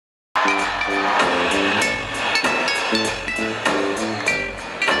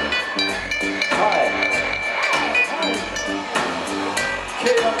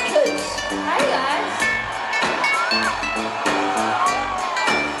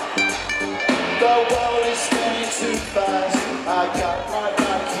The world is spinning too fast. I got my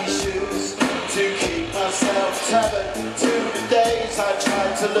Nike shoes to keep myself tethered to the days I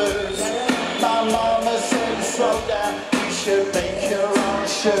tried to lose. My mama said, slow down, you should make your own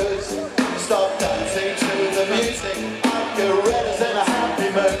shoes. Stop dancing to the music. I'm Gorillaz in a happy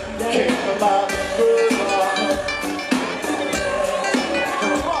mood. Keep my groove on.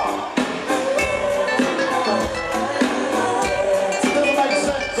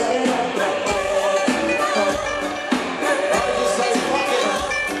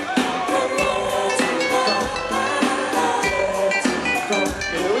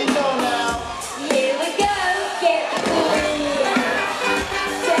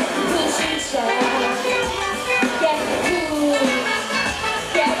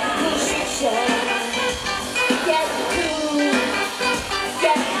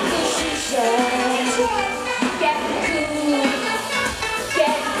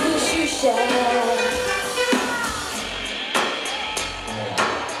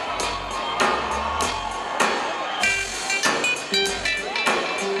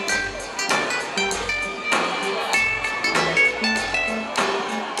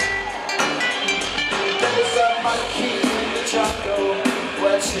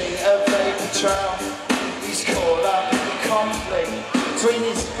 Watching a vapor trail. He's caught up in conflict between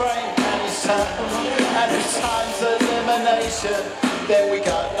his brain and his tongue. And if time's elimination, then we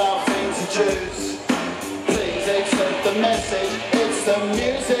got nothing to choose. Please accept the message, it's the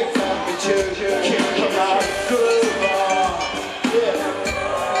music that we choose. Keep our groove on. Yeah.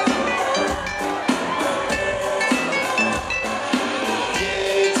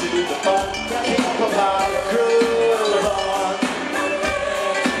 Yeah, to the fun, keep our groove on.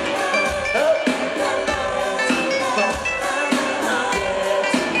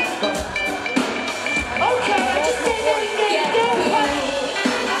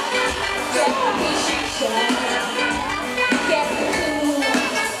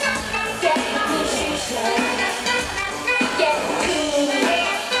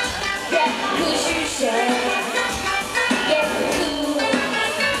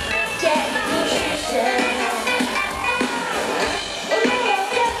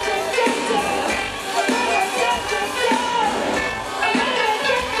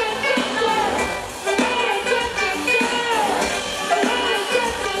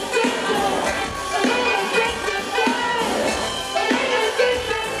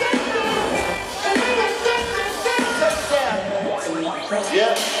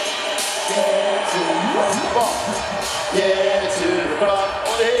 Yeah. Yeah, to the front. Yeah, to the front.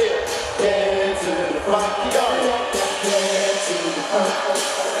 On the hill. Yeah, to the front. Keep going. Yeah, to the front.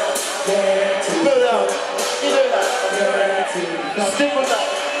 Yeah, to the front. Put it out. Keep doing that. Yeah, to the front. Stick with that.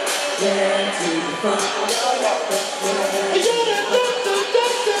 Yeah, to the front. You got it.